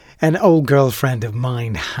An old girlfriend of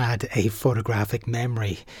mine had a photographic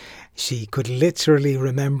memory. She could literally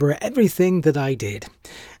remember everything that I did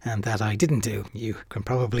and that I didn't do. You can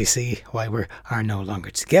probably see why we are no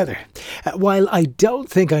longer together. While I don't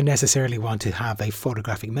think I necessarily want to have a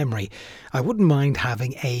photographic memory, I wouldn't mind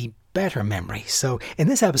having a better memory. So in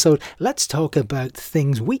this episode, let's talk about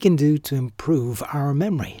things we can do to improve our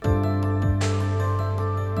memory.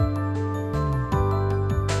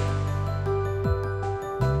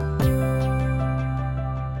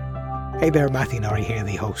 Hey there, Matthew Norrie here,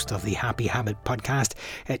 the host of the Happy Habit podcast,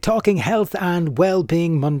 talking health and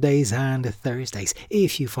well-being Mondays and Thursdays.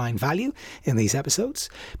 If you find value in these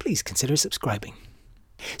episodes, please consider subscribing.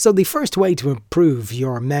 So the first way to improve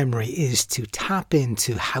your memory is to tap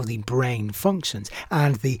into how the brain functions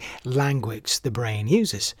and the language the brain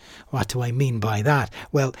uses. What do I mean by that?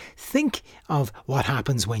 Well, think of what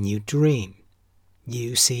happens when you dream.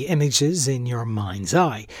 You see images in your mind's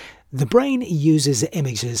eye. The brain uses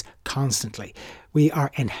images constantly. We are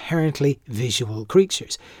inherently visual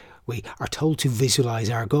creatures. We are told to visualize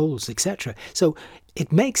our goals, etc. So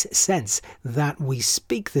it makes sense that we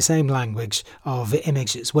speak the same language of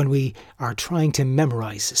images when we are trying to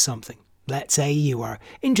memorize something. Let's say you are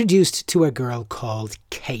introduced to a girl called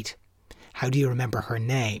Kate. How do you remember her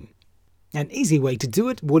name? An easy way to do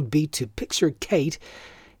it would be to picture Kate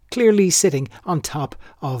clearly sitting on top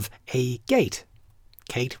of a gate.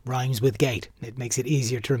 Kate rhymes with gate. It makes it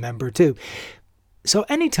easier to remember too. So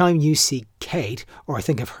anytime you see Kate or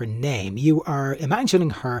think of her name, you are imagining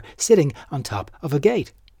her sitting on top of a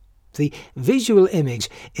gate. The visual image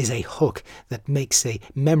is a hook that makes a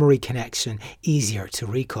memory connection easier to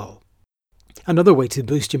recall. Another way to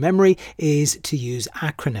boost your memory is to use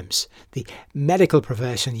acronyms. The medical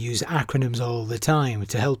profession use acronyms all the time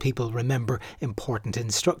to help people remember important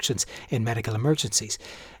instructions in medical emergencies.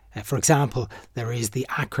 For example, there is the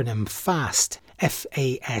acronym FAST,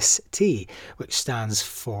 F-A-S-T, which stands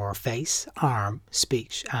for face, arm,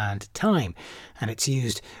 speech and time. And it's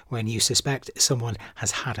used when you suspect someone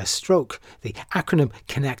has had a stroke. The acronym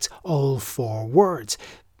connects all four words.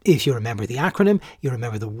 If you remember the acronym, you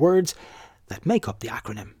remember the words that make up the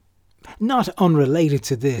acronym. Not unrelated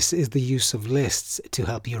to this is the use of lists to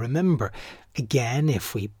help you remember. Again,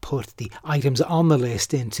 if we put the items on the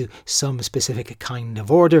list into some specific kind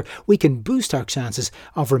of order, we can boost our chances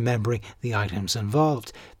of remembering the items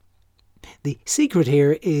involved. The secret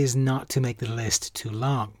here is not to make the list too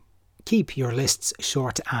long. Keep your lists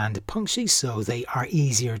short and punchy so they are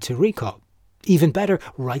easier to recall. Even better,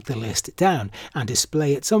 write the list down and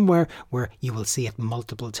display it somewhere where you will see it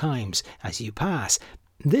multiple times as you pass.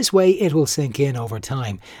 This way it will sink in over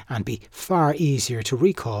time and be far easier to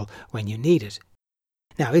recall when you need it.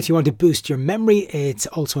 Now, if you want to boost your memory, it's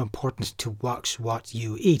also important to watch what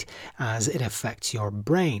you eat as it affects your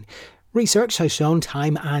brain. Research has shown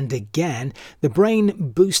time and again the brain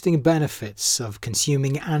boosting benefits of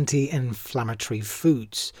consuming anti-inflammatory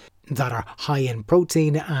foods that are high in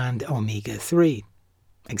protein and omega-3.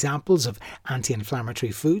 Examples of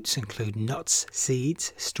anti-inflammatory foods include nuts,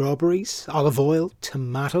 seeds, strawberries, olive oil,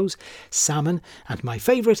 tomatoes, salmon, and my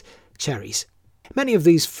favourite, cherries. Many of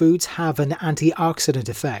these foods have an antioxidant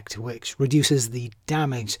effect, which reduces the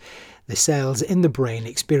damage the cells in the brain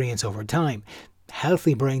experience over time.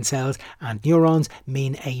 Healthy brain cells and neurons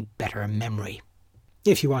mean a better memory.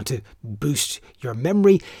 If you want to boost your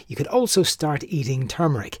memory, you could also start eating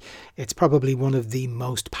turmeric. It's probably one of the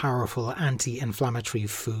most powerful anti-inflammatory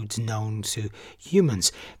foods known to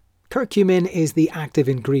humans. Curcumin is the active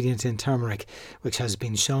ingredient in turmeric, which has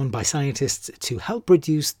been shown by scientists to help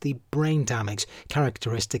reduce the brain damage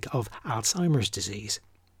characteristic of Alzheimer's disease.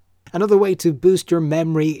 Another way to boost your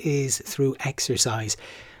memory is through exercise.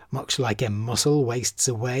 Much like a muscle wastes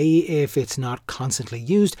away if it's not constantly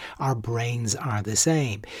used, our brains are the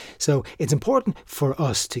same. So it's important for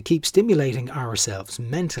us to keep stimulating ourselves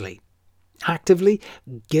mentally. Actively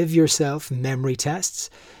give yourself memory tests.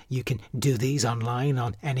 You can do these online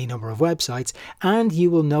on any number of websites, and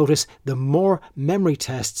you will notice the more memory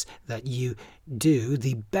tests that you do,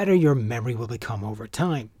 the better your memory will become over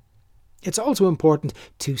time. It's also important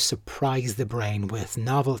to surprise the brain with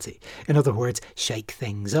novelty. In other words, shake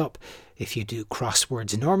things up. If you do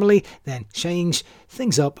crosswords normally, then change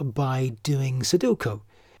things up by doing Sudoku.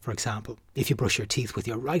 For example, if you brush your teeth with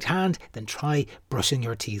your right hand, then try brushing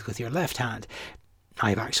your teeth with your left hand.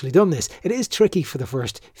 I've actually done this. It is tricky for the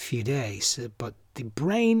first few days, but the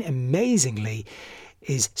brain, amazingly,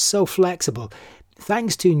 is so flexible,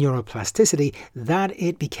 thanks to neuroplasticity, that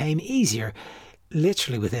it became easier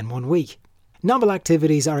literally within 1 week. Novel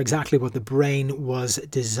activities are exactly what the brain was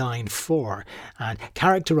designed for and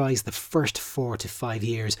characterise the first 4 to 5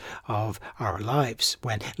 years of our lives,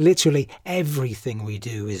 when literally everything we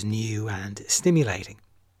do is new and stimulating.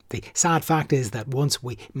 The sad fact is that once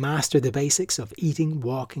we master the basics of eating,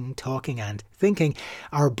 walking, talking and thinking,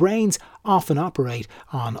 our brains often operate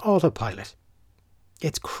on autopilot.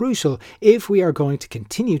 It's crucial if we are going to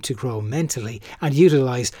continue to grow mentally and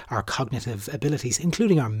utilise our cognitive abilities,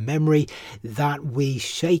 including our memory, that we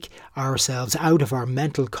shake ourselves out of our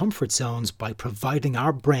mental comfort zones by providing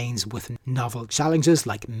our brains with novel challenges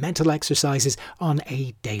like mental exercises on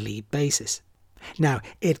a daily basis. Now,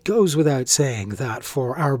 it goes without saying that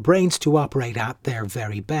for our brains to operate at their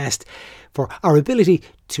very best, for our ability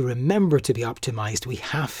to remember to be optimised, we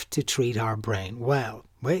have to treat our brain well,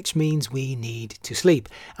 which means we need to sleep,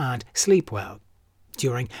 and sleep well.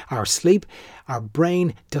 During our sleep, our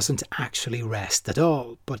brain doesn't actually rest at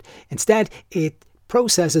all, but instead it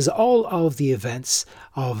processes all of the events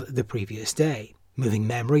of the previous day, moving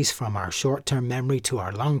memories from our short-term memory to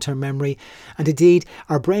our long-term memory, and indeed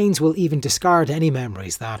our brains will even discard any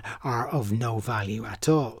memories that are of no value at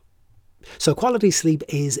all. So quality sleep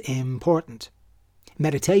is important.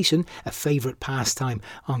 Meditation, a favourite pastime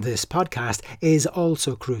on this podcast, is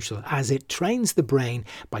also crucial as it trains the brain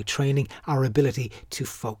by training our ability to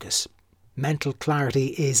focus. Mental clarity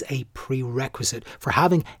is a prerequisite for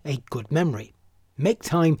having a good memory. Make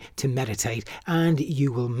time to meditate and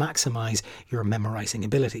you will maximise your memorising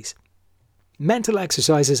abilities. Mental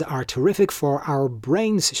exercises are terrific for our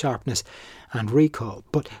brain's sharpness and recall,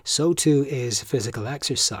 but so too is physical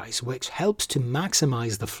exercise, which helps to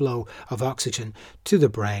maximise the flow of oxygen to the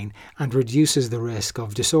brain and reduces the risk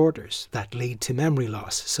of disorders that lead to memory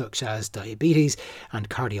loss, such as diabetes and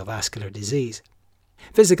cardiovascular disease.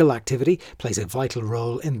 Physical activity plays a vital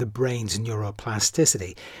role in the brain's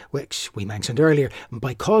neuroplasticity, which we mentioned earlier,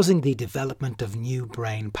 by causing the development of new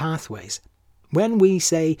brain pathways. When we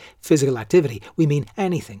say physical activity, we mean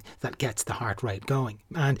anything that gets the heart rate going.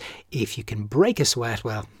 And if you can break a sweat,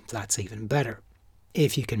 well, that's even better.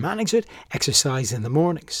 If you can manage it, exercise in the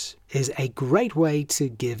mornings is a great way to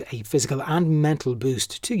give a physical and mental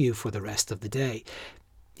boost to you for the rest of the day.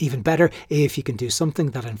 Even better if you can do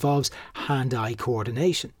something that involves hand-eye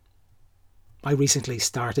coordination. I recently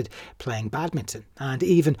started playing badminton, and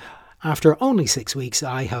even after only 6 weeks,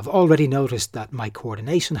 I have already noticed that my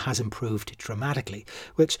coordination has improved dramatically,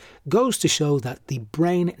 which goes to show that the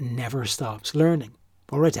brain never stops learning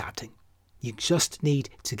or adapting. You just need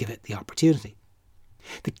to give it the opportunity.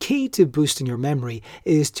 The key to boosting your memory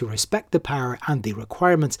is to respect the power and the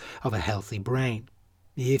requirements of a healthy brain.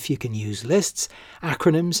 If you can use lists,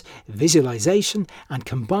 acronyms, visualization, and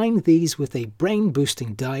combine these with a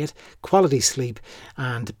brain-boosting diet, quality sleep,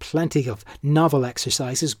 and plenty of novel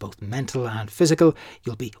exercises, both mental and physical,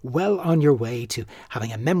 you'll be well on your way to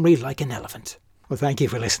having a memory like an elephant. Well, thank you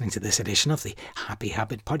for listening to this edition of the Happy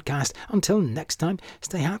Habit Podcast. Until next time,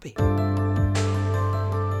 stay happy.